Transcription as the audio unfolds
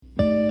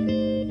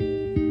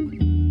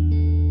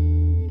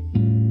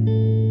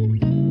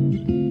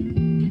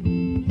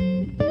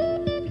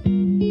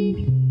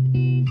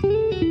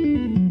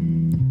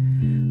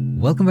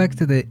Welcome back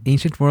to the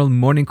Ancient World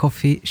Morning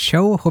Coffee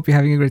Show. Hope you're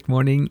having a great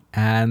morning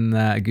and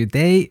a good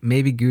day,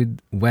 maybe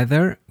good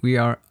weather. We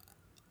are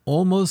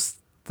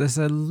there's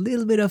a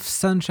little bit of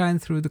sunshine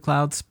through the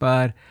clouds,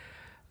 but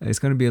it's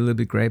going to be a little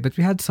bit gray. But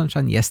we had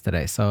sunshine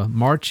yesterday, so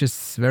March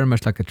is very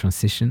much like a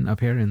transition up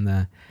here in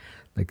the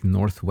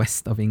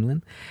northwest of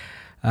England.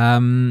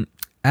 And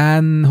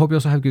hope you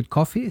also have good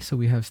coffee. So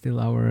we have still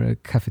our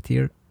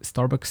cafetiere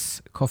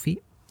Starbucks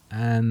coffee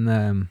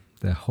and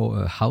the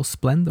house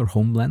blend or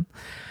home blend.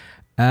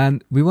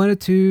 And we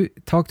wanted to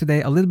talk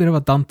today a little bit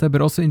about Dante,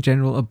 but also in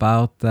general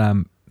about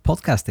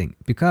podcasting,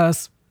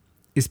 because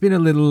it's been a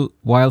little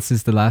while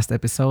since the last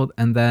episode,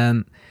 and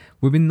then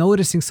we've been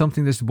noticing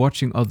something, just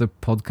watching other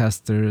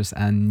podcasters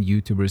and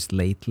YouTubers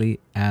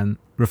lately and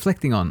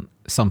reflecting on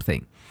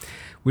something,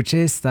 which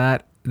is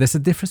that there's a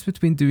difference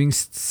between doing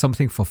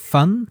something for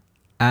fun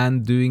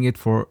and doing it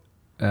for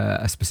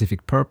a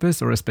specific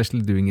purpose, or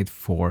especially doing it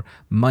for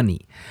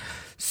money.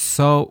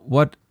 So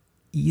what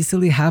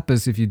easily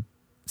happens if you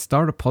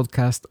start a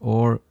podcast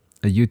or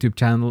a YouTube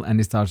channel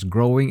and it starts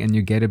growing and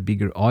you get a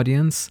bigger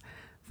audience,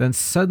 then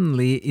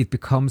suddenly it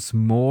becomes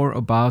more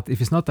about, if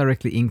it's not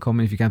directly income,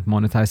 if you can't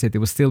monetize it, it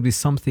will still be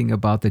something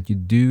about that you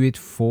do it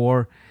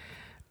for,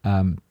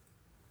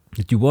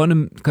 that you want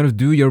to kind of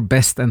do your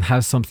best and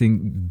have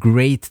something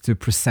great to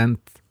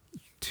present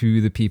to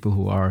the people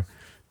who are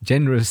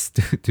generous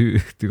to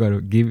kind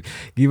of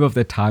give up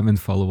their time and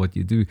follow what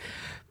you do.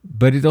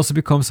 But it also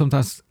becomes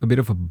sometimes a bit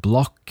of a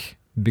block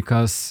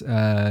because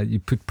you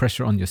put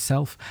pressure on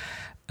yourself.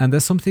 And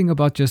there's something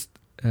about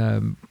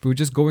we're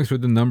just going through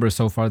the numbers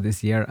so far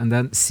this year and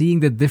then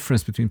seeing the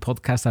difference between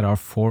podcasts that are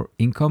for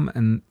income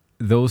and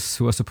those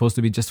who are supposed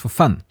to be just for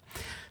fun.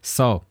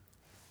 So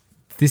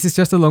this is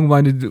just a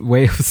long-winded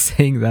way of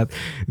saying that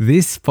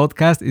this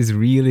podcast is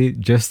really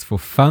just for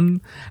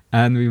fun,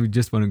 and we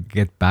just want to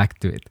get back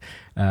to it,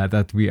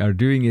 that we are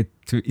doing it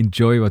to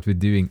enjoy what we're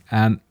doing.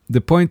 And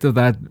the point of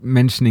that,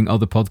 mentioning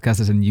other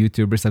podcasters and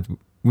YouTubers, that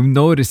we've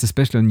noticed,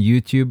 especially on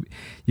YouTube,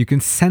 you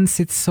can sense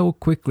it so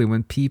quickly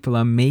when people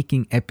are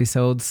making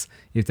episodes,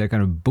 if they're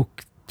kind of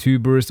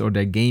booktubers or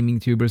they're gaming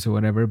tubers or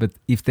whatever, but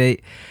you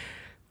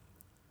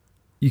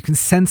can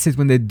sense it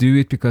when they do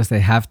it because they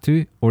have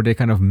to, or they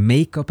kind of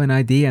make up an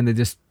idea and they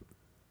just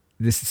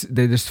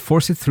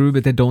force it through,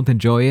 but they don't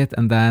enjoy it,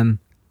 and then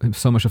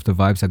so much of the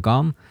vibes are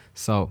gone.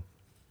 So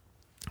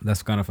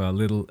that's kind of a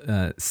little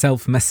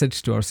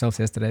self-message to ourselves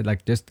yesterday,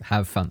 like just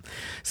have fun.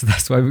 So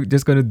that's why we're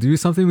just going to do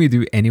something we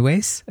do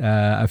anyways,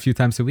 a few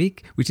times a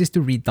week, which is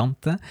to read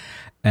Dante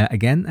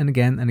again and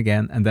again and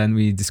again, and then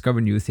we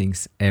discover new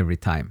things every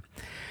time.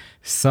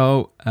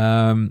 So,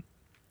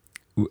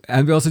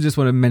 and we also just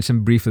want to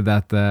mention briefly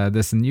that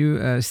there's a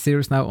new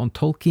series now on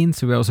Tolkien,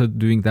 so we're also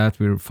doing that.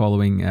 We're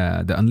following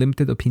the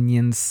Unlimited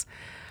Opinions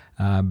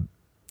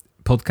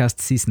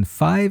podcast season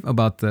 5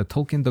 about the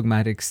Tolkien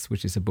Dogmatics,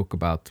 which is a book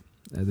about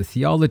the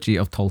theology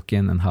of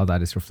Tolkien and how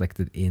that is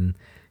reflected in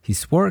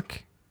his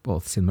work,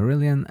 both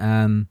Silmarillion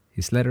and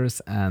his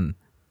letters and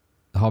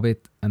The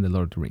Hobbit and The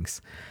Lord of the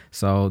Rings.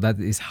 So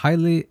that is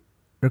highly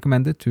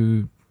recommended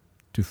to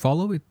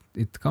follow.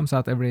 It comes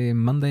out every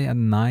Monday at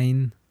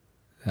 9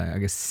 I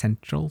guess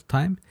Central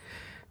Time,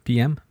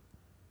 PM.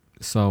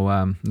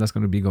 So that's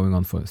going to be going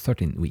on for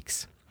 13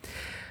 weeks.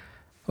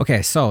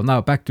 Okay, so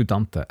now back to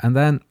Dante. And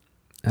then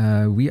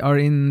we are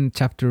in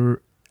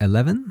chapter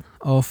 11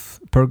 of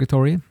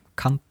Purgatory,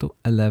 Canto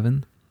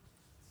 11.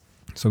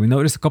 So we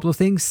notice a couple of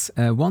things.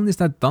 One is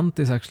that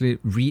Dante is actually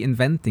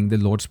reinventing the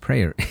Lord's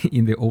Prayer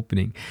in the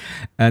opening.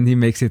 And he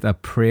makes it a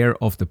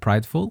prayer of the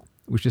prideful,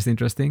 which is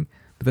interesting.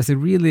 But there's a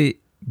really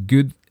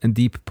good and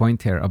deep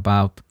point here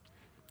about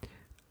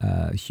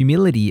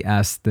humility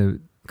as the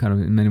kind of,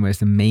 in many ways,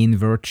 the main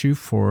virtue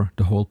for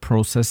the whole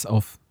process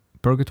of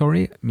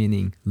purgatory,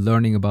 meaning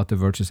learning about the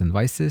virtues and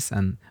vices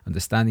and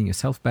understanding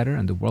yourself better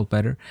and the world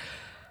better.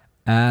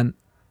 And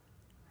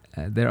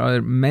there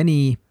are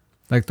many,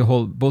 like the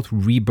whole, both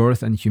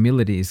rebirth and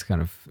humility is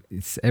kind of,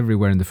 it's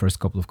everywhere in the first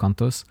couple of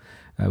cantos,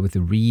 with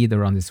the reed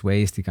around his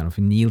waist. He kind of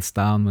kneels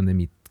down when they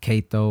meet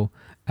Canto,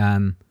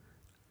 and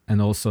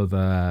also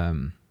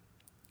the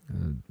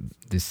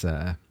this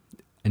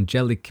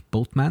angelic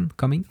boatman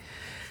coming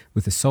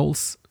with the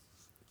souls.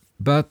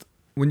 But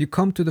when you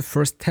come to the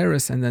first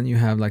terrace, and then you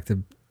have like the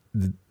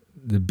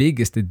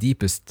biggest, the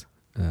deepest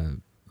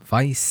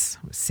vice,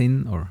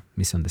 sin, or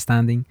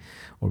misunderstanding,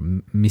 or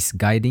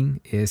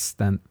misguiding, is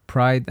then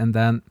pride. And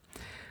then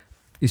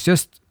it's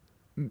just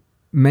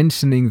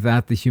mentioning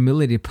that the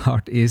humility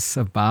part is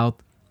about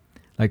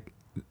like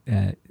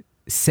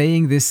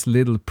saying this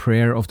little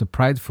prayer of the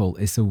prideful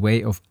is a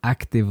way of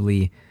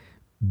actively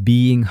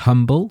being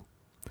humble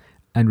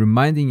and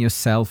reminding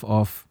yourself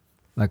of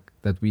like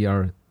that we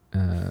are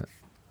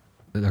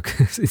like,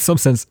 in some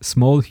sense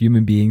small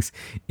human beings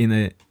in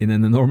an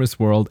enormous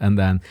world, and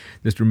then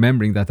just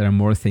remembering that there are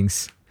more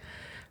things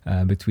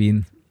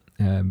between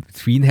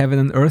heaven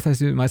and earth,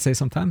 as you might say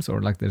sometimes, or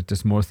like there's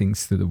just more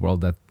things to the world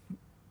that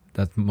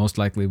that most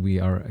likely we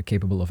are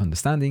capable of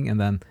understanding, and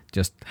then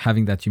just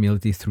having that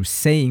humility through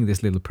saying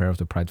this little prayer of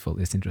the prideful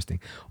is interesting.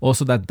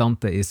 Also, that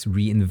Dante is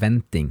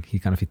reinventing. He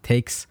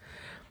takes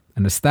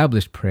an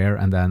established prayer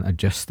and then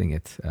adjusting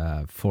it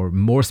for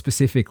more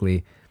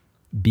specifically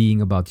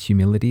being about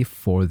humility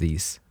for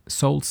these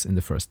souls in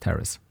the first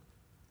terrace.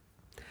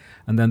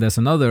 And then there's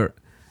another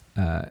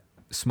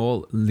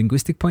small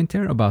linguistic point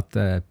here about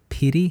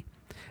pity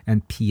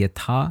and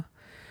pietà,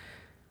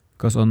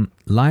 because on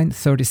line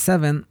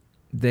 37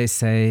 they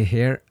say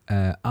here,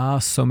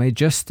 so may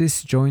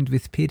justice joined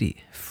with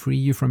pity free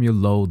you from your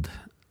load,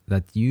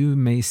 that you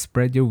may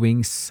spread your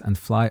wings and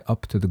fly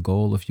up to the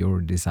goal of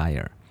your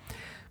desire.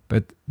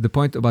 But the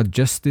point about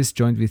justice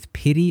joined with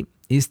pity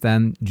is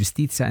then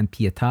giustizia and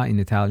pietà in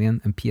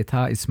Italian, and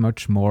pietà is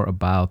much more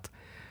about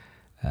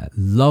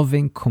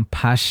loving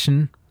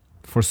compassion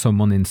for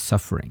someone in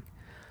suffering.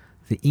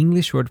 The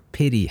English word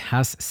pity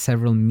has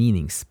several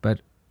meanings,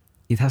 but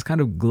it has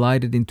kind of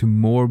glided into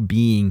more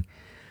being,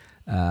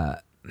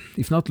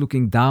 if not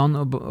looking down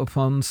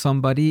upon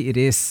somebody, it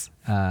is.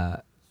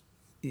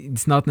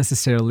 It's not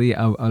necessarily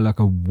like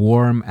a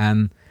warm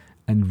and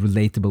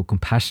relatable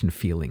compassion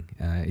feeling.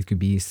 It could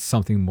be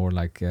something more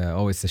like,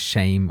 it's a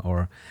shame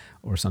or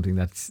something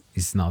that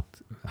is not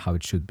how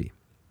it should be.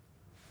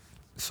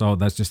 So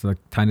that's just a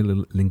tiny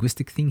little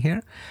linguistic thing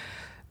here.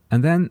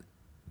 And then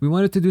we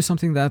wanted to do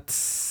something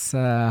that's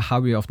how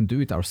we often do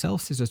it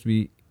ourselves, is just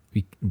we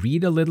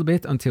read a little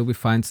bit until we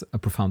find a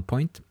profound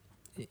point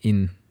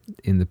in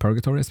the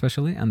Purgatory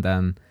especially, and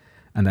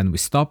then we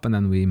stop and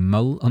then we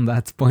mull on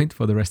that point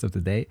for the rest of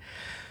the day.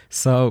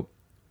 So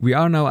we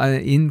are now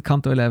in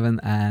Canto 11,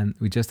 and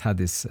we just had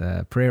this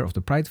prayer of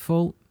the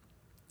prideful,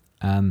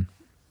 and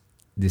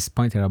this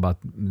point here about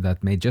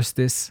that may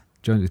justice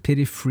joined with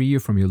pity free you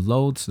from your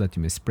load, so that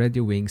you may spread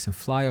your wings and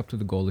fly up to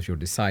the goal of your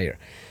desire.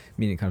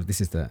 Meaning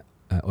this is the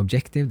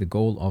objective, the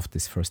goal of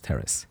this first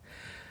terrace.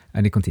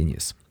 And it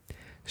continues.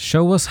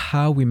 Show us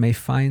how we may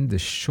find the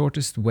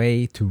shortest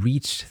way to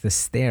reach the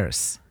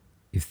stairs.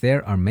 If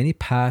there are many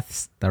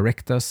paths,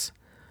 direct us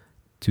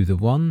to the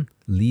one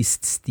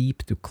least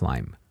steep to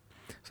climb.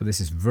 So this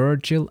is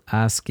Virgil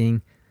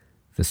asking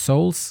the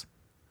souls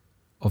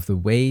of the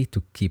way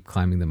to keep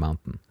climbing the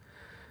mountain.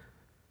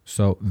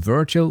 So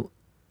Virgil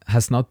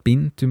has not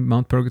been to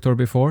Mount Purgatory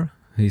before.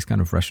 He's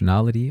kind of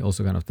rationality,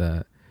 also kind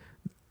of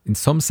in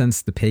some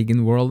sense, the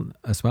pagan world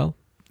as well.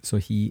 So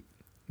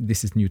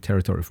this is new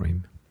territory for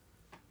him.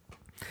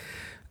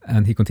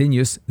 And he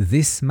continues,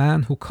 this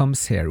man who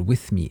comes here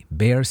with me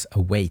bears a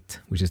weight,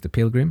 which is the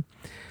pilgrim.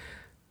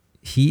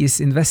 He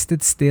is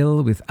invested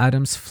still with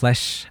Adam's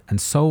flesh, and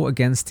so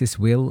against his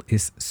will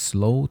is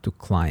slow to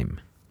climb,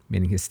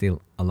 meaning he's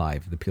still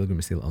alive. The pilgrim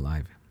is still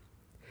alive.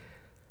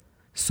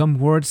 Some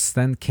words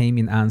then came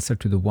in answer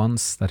to the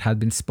ones that had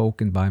been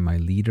spoken by my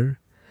leader,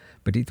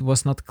 but it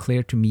was not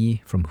clear to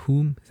me from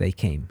whom they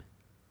came.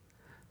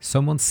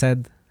 Someone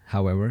said,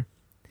 however,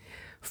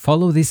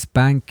 follow this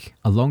bank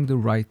along the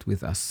right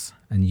with us,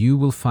 and you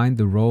will find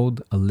the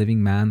road a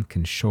living man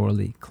can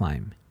surely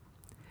climb.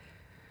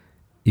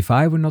 If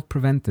I were not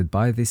prevented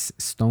by this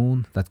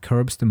stone that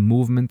curbs the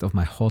movement of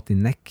my haughty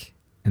neck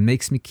and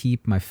makes me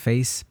keep my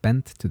face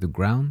bent to the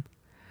ground,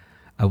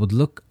 I would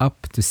look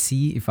up to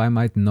see if I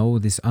might know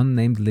this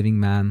unnamed living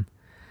man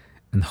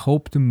and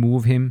hope to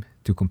move him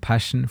to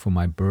compassion for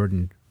my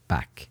burdened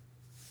back.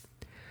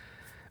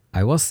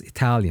 I was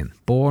Italian,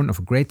 born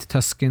of great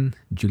Tuscan.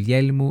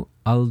 Guglielmo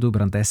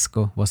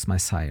Aldobrandesco was my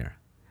sire.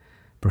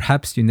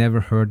 Perhaps you never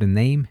heard the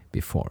name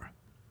before.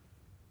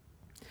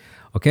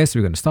 Okay, so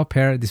we're going to stop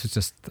here. This was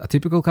just a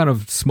typical kind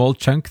of small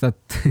chunk that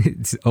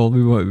it's all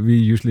we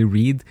usually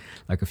read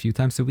like a few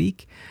times a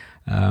week.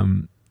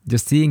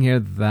 Just seeing here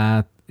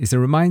that is a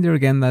reminder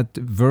again that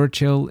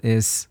Virgil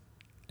is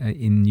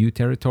in new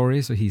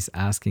territory, so he's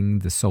asking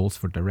the souls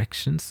for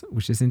directions,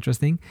 which is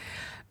interesting.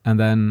 And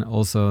then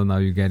also now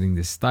you're getting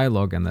this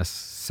dialogue, and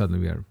suddenly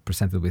we are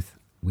presented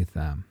with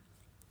a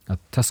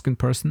Tuscan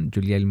person,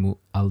 Guglielmo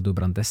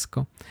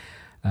Aldobrandesco,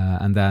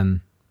 and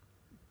then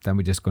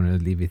we're just going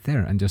to leave it there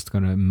and just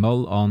going to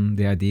mull on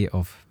the idea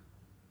of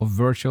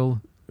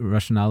Virgil,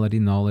 rationality,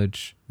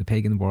 knowledge, the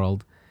pagan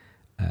world,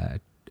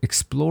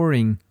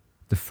 exploring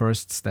the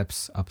first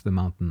steps up the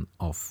mountain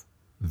of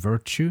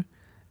virtue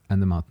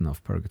and the mountain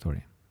of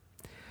purgatory.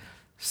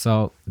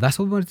 So that's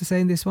what we wanted to say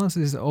in this one. So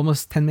this is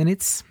almost 10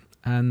 minutes.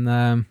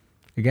 And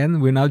again,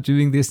 we're now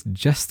doing this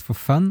just for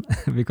fun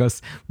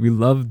because we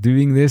love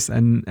doing this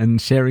and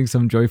sharing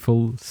some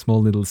joyful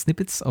small little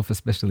snippets of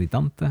especially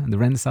Dante and the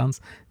Renaissance,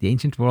 the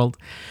ancient world.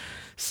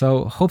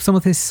 So hope some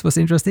of this was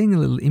interesting, a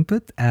little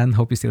input, and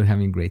hope you're still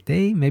having a great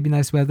day, maybe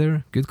nice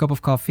weather, good cup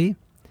of coffee.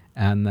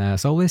 And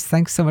as always,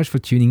 thanks so much for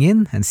tuning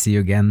in, and see you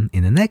again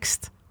in the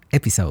next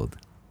episode.